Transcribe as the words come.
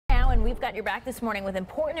and we've got your back this morning with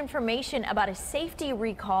important information about a safety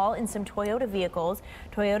recall in some Toyota vehicles.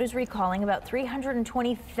 Toyota's recalling about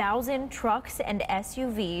 320,000 trucks and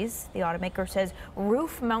SUVs. The automaker says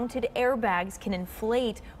roof-mounted airbags can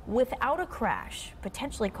inflate without a crash,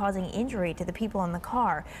 potentially causing injury to the people in the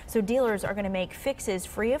car. So dealers are going to make fixes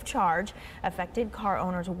free of charge. Affected car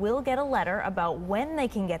owners will get a letter about when they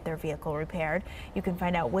can get their vehicle repaired. You can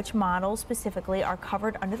find out which models specifically are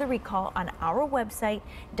covered under the recall on our website,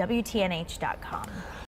 WTNH.com.